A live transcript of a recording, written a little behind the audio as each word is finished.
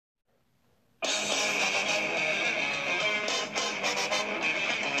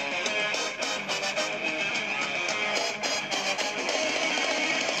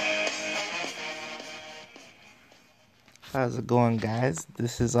How's it going, guys?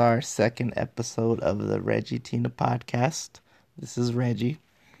 This is our second episode of the Reggie Tina podcast. This is Reggie.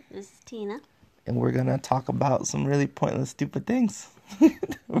 This is Tina. And we're going to talk about some really pointless, stupid things.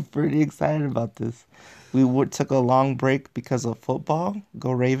 I'm pretty excited about this. We took a long break because of football.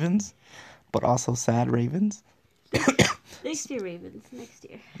 Go Ravens. But also sad Ravens. Next year, Ravens.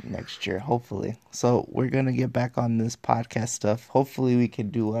 Next year, hopefully. So we're going to get back on this podcast stuff. Hopefully we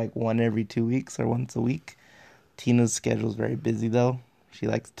could do like one every 2 weeks or once a week. Tina's schedule is very busy, though. She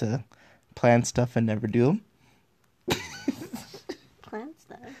likes to plan stuff and never do them.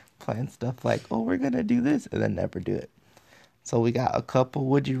 Plan stuff like, oh, we're going to do this, and then never do it. So we got a couple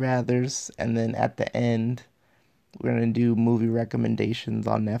Would You Rathers, and then at the end, we're going to do movie recommendations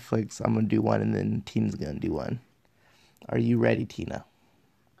on Netflix. I'm going to do one, and then Tina's going to do one. Are you ready, Tina?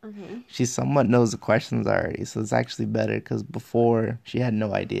 Okay. She somewhat knows the questions already, so it's actually better, because before, she had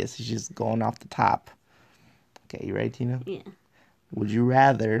no idea, so she's just going off the top. Okay, you ready, Tina? Yeah. Would you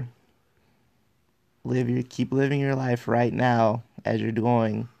rather keep living your life right now as you're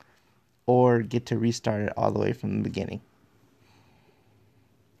going, or get to restart it all the way from the beginning?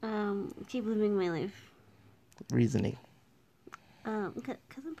 Keep living my life. Reasoning. Because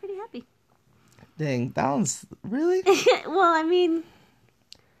I'm pretty happy. Dang, that one's really? Well, I mean,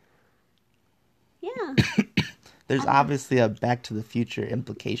 yeah. There's obviously a Back to the Future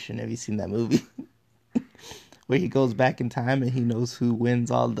implication. Have you seen that movie? Where he goes back in time and he knows who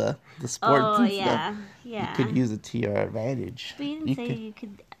wins all the sports and stuff. Yeah. You could use it to your advantage. But you didn't say you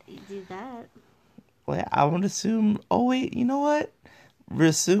could do that. Well, I would assume... Oh, wait, you know what? We're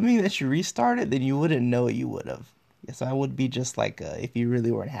assuming that you restart it, then you wouldn't know you would have. So I would be just like, if you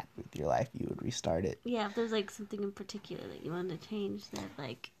really weren't happy with your life, you would restart it. Yeah, if there's like something in particular that you wanted to change that,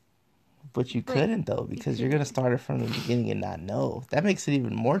 like... But you couldn't, though, because you're going to start it from the beginning and not know. That makes it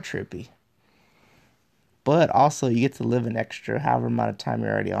even more trippy. But also, you get to live an extra however amount of time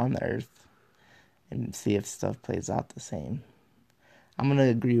you're already on the earth and see if stuff plays out the same. I'm going to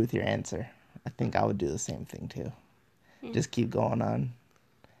agree with your answer. I think I would do the same thing, too. Yeah. Just keep going on.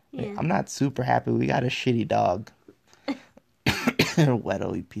 Yeah. I'm not super happy. We got a shitty dog.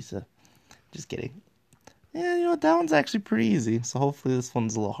 Wet piece of... Just kidding. Yeah, you know what? That one's actually pretty easy. So hopefully this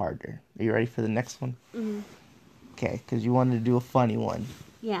one's a little harder. Are you ready for the next one? Mm-hmm. Okay, because you wanted to do a funny one.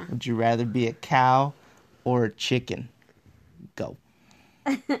 Yeah. Would you rather be a cow or a chicken? Go.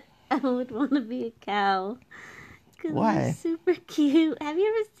 I would want to be a cow. Why? They're super cute. Have you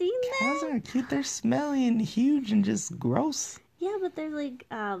ever seen them? Cows aren't cute. They're smelly and huge and just gross. Yeah, but there's like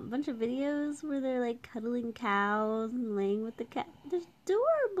a bunch of videos where they're like cuddling cows and laying with the cat. They're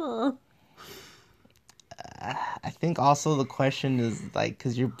adorable. I think also the question is like,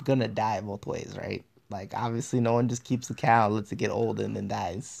 because you're going to die both ways, right? Like, obviously no one just keeps a cow, lets it get old and then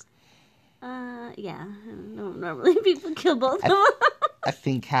dies. Yeah. No, normally people kill both of them. I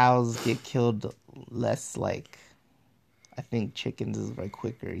think cows get killed less, like, I think chickens is like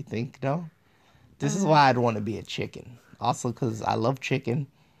quicker. You think, no? This is why I'd want to be a chicken. Also because I love chicken.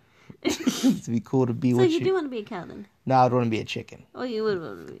 It'd be cool to be with you. So you do want to be a cow then? No, I'd want to be a chicken. Oh, you would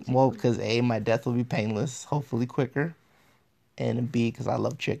want to be a chicken. Well, because A, my death will be painless, hopefully quicker. And B, because I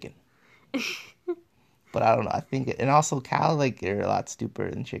love chicken. But I don't know. I think, and also cows, like, they're a lot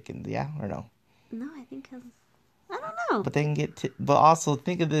stupider than chickens. Yeah, or no? No, I think because, I don't know. But they can get, but also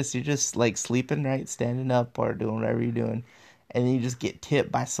think of this. You're just like sleeping, right? Standing up or doing whatever you're doing. And then you just get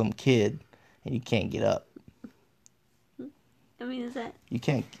tipped by some kid and you can't get up. I mean, is that? You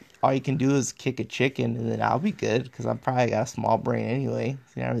can't, all you can do is kick a chicken and then I'll be good because I probably got a small brain anyway.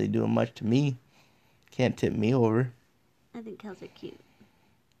 So you're not really doing much to me. Can't tip me over. I think cows are cute.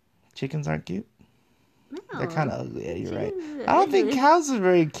 Chickens aren't cute? No. They're kind of ugly. Yeah, you're right. I don't think cows are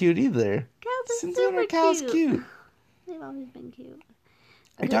very cute either. Cows are Since super when are cows cute? They've always been cute.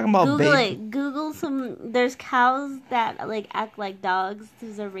 Are you talking about Google it. Google some. There's cows that like act like dogs.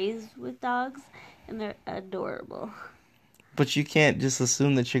 These are raised with dogs, and they're adorable. But you can't just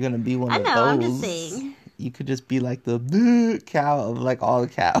assume that you're gonna be one of those. I know. I'm just saying. You could just be like the cow of like all the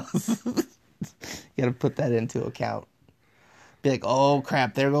cows. You gotta put that into account. Be like, oh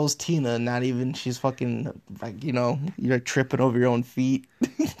crap, there goes Tina. Not even, she's fucking, like, you know, you're tripping over your own feet.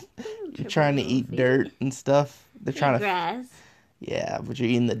 You're trying to eat dirt and stuff. They're trying to. Grass. Yeah, but you're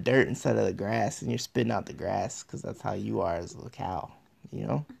eating the dirt instead of the grass, and you're spitting out the grass because that's how you are as a cow. You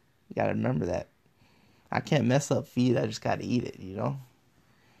know, you gotta remember that. I can't mess up feed. I just gotta eat it. You know.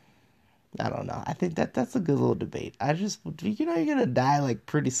 I don't know. I think that's a good little debate. You know, you're gonna die like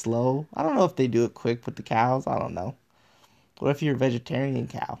pretty slow. I don't know if they do it quick with the cows. I don't know. What if you're a vegetarian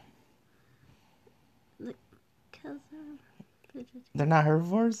cow? The cows are vegetarian. They're not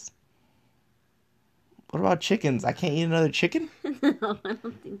herbivores? What about chickens? I can't eat another chicken? No, I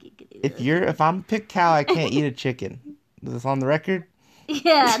don't think you could eat If I'm pick cow, I can't eat a chicken. Is this on the record?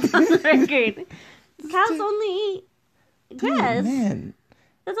 Yeah, it's on the record. Cows only eat grass. Dude, man.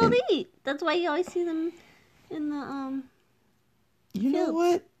 That's all they eat. That's why you always see them in the You know fields.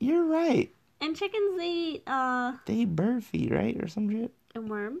 what? You're right. And chickens, they eat They eat bird feed, right? Or some shit? and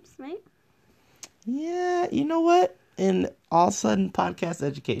worms, right? Yeah, you know what? And all of a sudden, podcast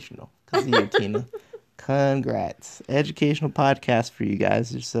educational. Because of you, Tina. Congrats. Educational podcast for you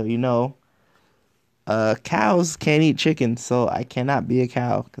guys, just so you know. Cows can't eat chicken, so I cannot be a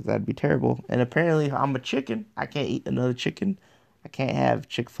cow, because that'd be terrible. And apparently, if I'm a chicken, I can't eat another chicken. I can't have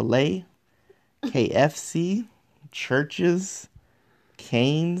Chick-fil-A, KFC, Churches,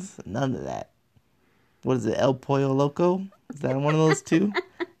 Canes, none of that. What is it, El Pollo Loco? Is that one of those two?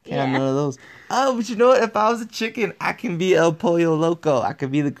 Can't have none of those. Oh, but you know what? If I was a chicken, I can be El Pollo Loco. I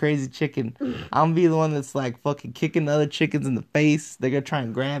could be the crazy chicken. I'm gonna be the one that's like fucking kicking the other chickens in the face. They're gonna try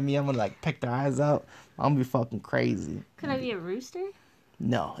and grab me. I'm gonna like peck their eyes out. I'm gonna be fucking crazy. Could I be a rooster?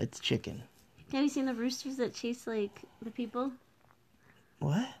 No, it's chicken. Have you seen the roosters that chase like the people?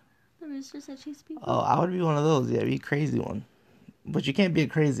 What? The roosters that chase people? Oh, I would be one of those. Yeah, be a crazy one. But you can't be a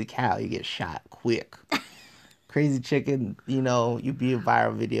crazy cow. You get shot quick. Crazy chicken, you know, you be a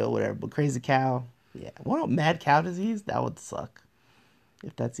viral video, whatever. But crazy cow, yeah. What, mad cow disease? That would suck.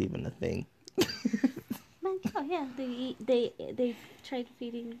 If that's even a thing. Mad cow, yeah. They tried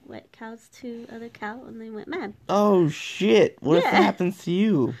feeding wet cows to other cow and they went mad. Oh, shit. What if Yeah. that happens to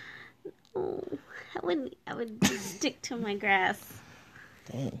you? Oh, I would stick to my grass.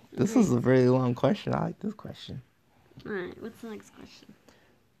 Dang. This is a very long question. I like this question. Alright, what's the next question?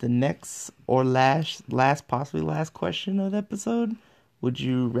 The next or possibly last question of the episode. Would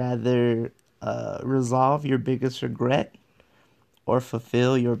you rather resolve your biggest regret or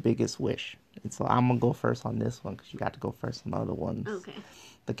fulfill your biggest wish? And so I'm going to go first on this one because you got to go first on the other ones. Okay.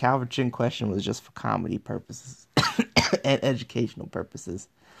 The Calvin Chin question was just for comedy purposes and educational purposes.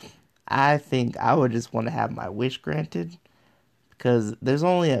 I think I would just want to have my wish granted. Because there's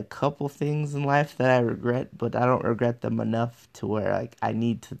only a couple things in life that I regret, but I don't regret them enough to where like I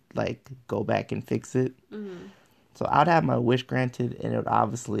need to like go back and fix it. Mm-hmm. So I'd have my wish granted, and it would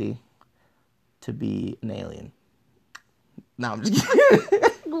obviously to be an alien. No, I'm just kidding.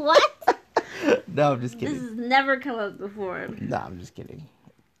 What? No, I'm just This kidding. has never come up before. No, I'm just kidding.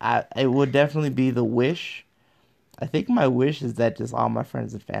 It would definitely be the wish. I think my wish is that just all my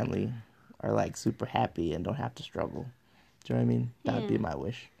friends and family are like super happy and don't have to struggle. Do you know what I mean? That would be my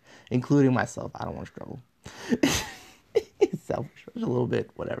wish. Including myself. I don't want to struggle. It's selfish. A little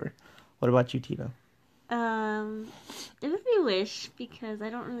bit. Whatever. What about you, Tina? It would be wish because I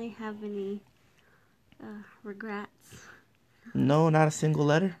don't really have any regrets. No, not a single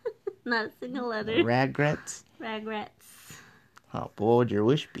letter? Not a single letter. Regrets? Regrets. Oh, but what would your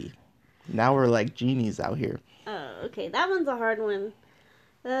wish be? Now we're like genies out here. Okay, that one's a hard one.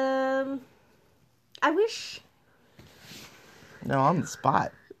 I wish No, on the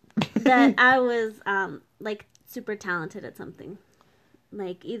spot. that I was like super talented at something.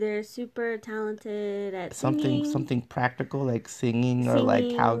 Like either super talented at singing, Something practical like singing or like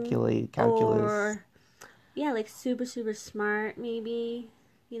calculus. or yeah, like super smart maybe,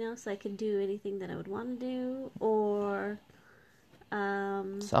 you know, so I could do anything that I would want to do, or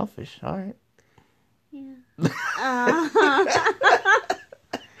Selfish. All right. yeah,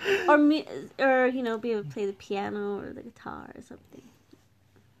 or you know, be able to play the piano or the guitar or something.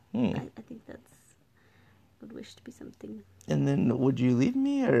 I think that's would wish to be something. And then would you leave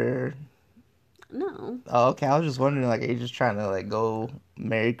me or? No. Oh, okay. I was just wondering, like, are you just trying to like go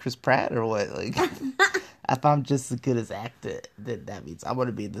marry Chris Pratt or what? Like, if I'm just as good as actor, then that means I want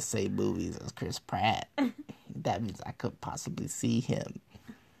to be in the same movies as Chris Pratt. That means I could possibly see him.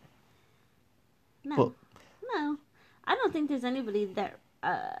 No. Well, No. I don't think there's anybody that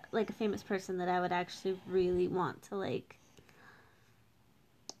like a famous person that I would actually really want to like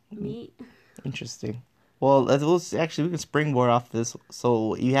meet. interesting. Well, actually, we can springboard off this.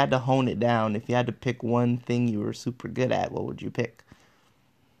 So you had to hone it down. If you had to pick one thing you were super good at, what would you pick?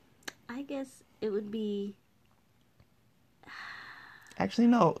 I guess it would be... Actually,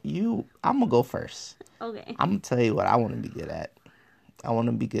 no. I'm going to go first. Okay. I'm going to tell you what I want to be good at. I want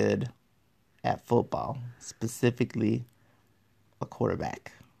to be good at football. Specifically, a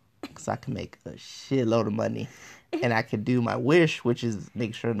quarterback. Because I can make a shitload of money. And I could do my wish, which is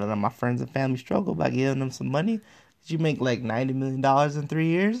make sure none of my friends and family struggle by giving them some money. You make like $90 million in 3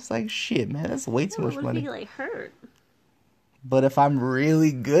 years. It's like, shit, man, that's way too much money. Be like hurt. But if I'm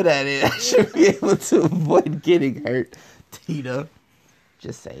really good at it, I should be able to avoid getting hurt. Tina,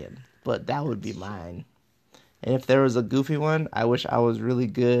 just saying. But that would be mine. And if there was a goofy one, I wish I was really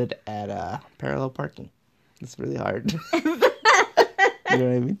good at parallel parking. It's really hard. You know what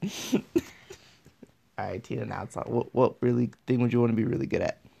I mean? All right, Tina, now it's on. What really thing would you want to be really good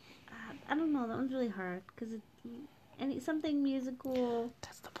at? I don't know. That one's really hard because something musical.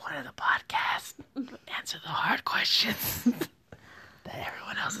 That's the point of the podcast. Answer the hard questions that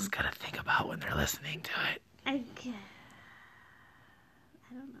everyone else is gonna think about when they're listening to it. I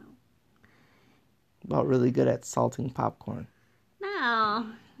don't know. About really good at salting popcorn. No.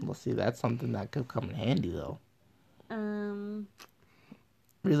 We'll see. That's something that could come in handy though.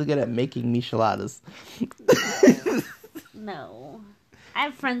 Really good at making micheladas. No. I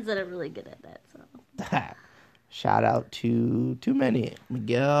have friends that are really good at that, so. Shout out to too many.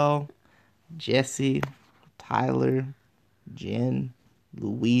 Miguel, Jesse, Tyler, Jen,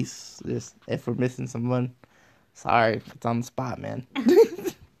 Luis. If we're missing someone, sorry. It's on the spot, man.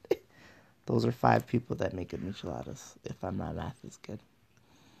 Those are 5 people that make good micheladas, if my math is good.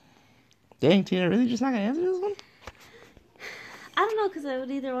 Dang, Tina, really just not going to answer this one? I don't know, because I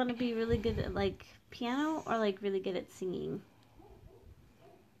would either want to be really good at, like, piano or, like, really good at singing.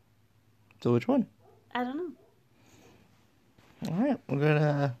 So which one? I don't know. All right, we're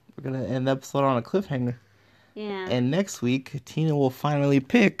gonna end the episode on a cliffhanger. Yeah. And next week, Tina will finally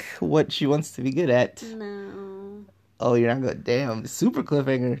pick what she wants to be good at. No. Oh, you're not going. Damn, super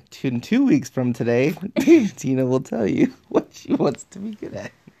cliffhanger. In 2 weeks from today, Tina will tell you what she wants to be good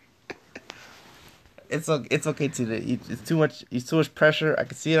at. It's okay, Tina. It's too much pressure. I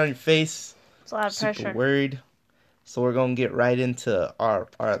can see it on your face. It's a lot of pressure. Super worried. So we're gonna get right into our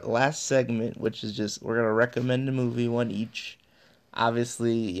last segment, which is just we're gonna recommend a movie, one each.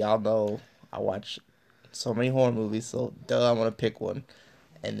 Obviously, y'all know I watch so many horror movies, so I'm gonna pick one,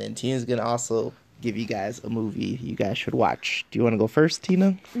 and then Tina's gonna also give you guys a movie you guys should watch. Do you want to go first,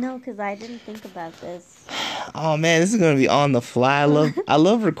 Tina? No, because I didn't think about this. Oh man, this is gonna be on the fly. I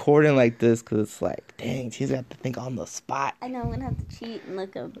love recording like this because it's like, dang, Tina's got to think on the spot. I know I'm gonna have to cheat and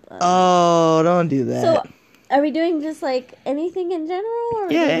look up. Oh, don't do that. So, are we doing just like anything in general,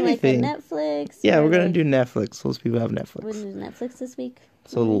 or anything. Like a Netflix? Yeah, we're gonna do Netflix. Those people have Netflix. We're gonna do Netflix this week.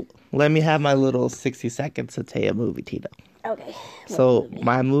 So let me have my little 60 seconds to tell you a movie, Tina. Okay. So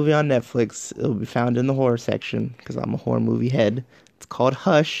my movie on Netflix, it will be found in the horror section because I'm a horror movie head. It's called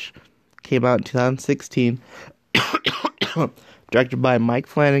Hush. Came out in 2016. Directed by Mike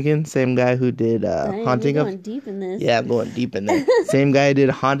Flanagan, same guy who did Haunting of. Going deep in this. Yeah, I'm going deep in there. Same guy who did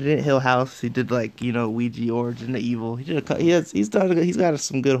Haunted at Hill House. He did Ouija Origin of Evil. He's got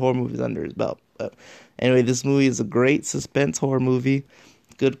some good horror movies under his belt. But anyway, this movie is a great suspense horror movie.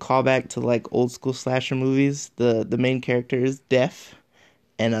 Good callback to like old school slasher movies. The main character is deaf,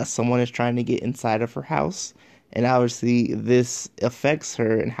 and someone is trying to get inside of her house, and obviously this affects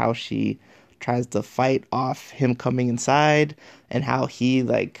her and how she tries to fight off him coming inside, and how he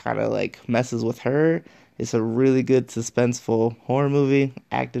kind of messes with her. It's a really good suspenseful horror movie.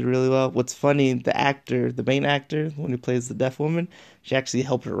 Acted really well. What's funny, the main actor, the one who plays the deaf woman, she actually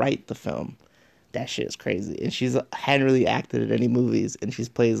helped write the film. That shit is crazy. And she's hadn't really acted in any movies, and she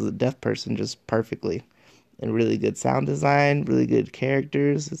plays the deaf person just perfectly. And really good sound design, really good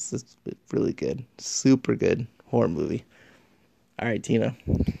characters. It's really good. Super good horror movie. All right, Tina.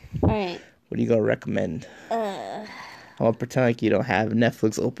 All right. What are you going to recommend? I'm going to pretend like you don't have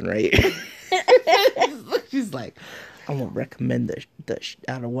Netflix open, right? She's like, I'm going to recommend the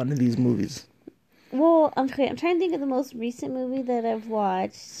out of one of these movies. Well, I'm trying to think of the most recent movie that I've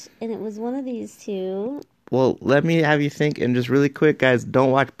watched, and it was one of these two. Well, let me have you think, and just really quick, guys,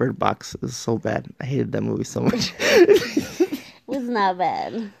 don't watch Bird Box. It was so bad. I hated that movie so much. It was not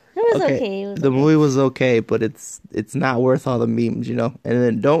bad. It was okay. The movie was okay, but it's not worth all the memes, you know? And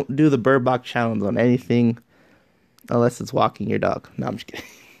then don't do the Bird Box challenge on anything unless it's walking your dog. No, I'm just kidding.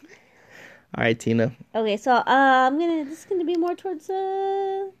 All right, Tina. Okay, so this is gonna be more towards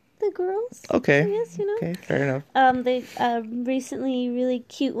the girls. Okay. I guess, you know. Okay, fair enough. The recently really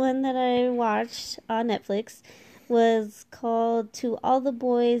cute one that I watched on Netflix was called "To All the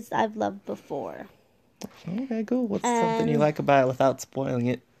Boys I've Loved Before." Okay, cool. What's something you like about it without spoiling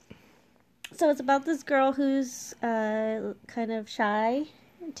it? So it's about this girl who's kind of shy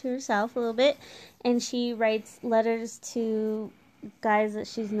to herself a little bit, and she writes letters to guys that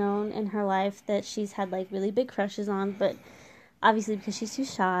she's known in her life that she's had really big crushes on, but obviously because she's too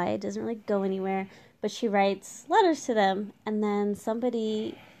shy, it doesn't really go anywhere. But she writes letters to them, and then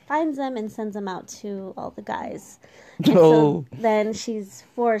somebody finds them and sends them out to all the guys. And so then she's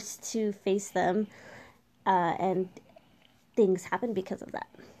forced to face them, and things happen because of that.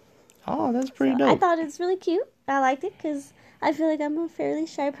 Oh, that's pretty dope. I thought it's really cute. I liked it because I feel like I'm a fairly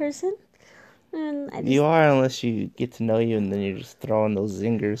shy person. And I just, You are, unless you get to know you and then you're just throwing those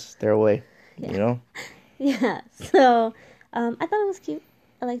zingers their way. Yeah. You know? Yeah. So, I thought it was cute.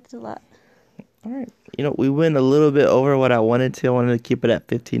 I liked it a lot. All right. You know, we went a little bit over what I wanted to. I wanted to keep it at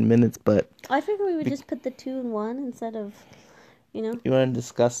 15 minutes, but I figured we would just put the 2 in 1 instead of, you want to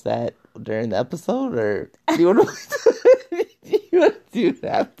discuss that during the episode, or do you want to do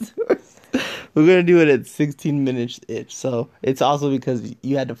that afterwards? We're going to do it at 16 minutes each, so it's also because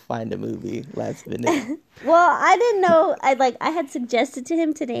you had to find a movie last minute. Well, I didn't know. I had suggested to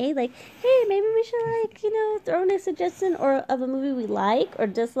him today, like, hey, maybe we should throw in a suggestion or of a movie we like or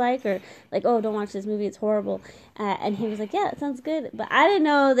dislike, or like, oh, don't watch this movie, it's horrible. And he was like, yeah, that sounds good. But I didn't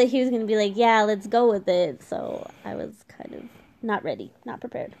know that he was going to be like, yeah, let's go with it. So I was kind of not ready, not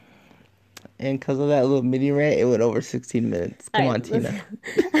prepared. And because of that little mini rant, it went over 16 minutes. Come on, Tina.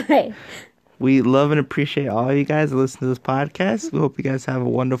 All right. We love and appreciate all of you guys that listen to this podcast. We hope you guys have a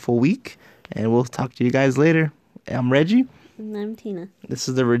wonderful week, and we'll talk to you guys later. I'm Reggie. And I'm Tina. This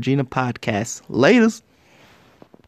is the Regina Podcast. Latest.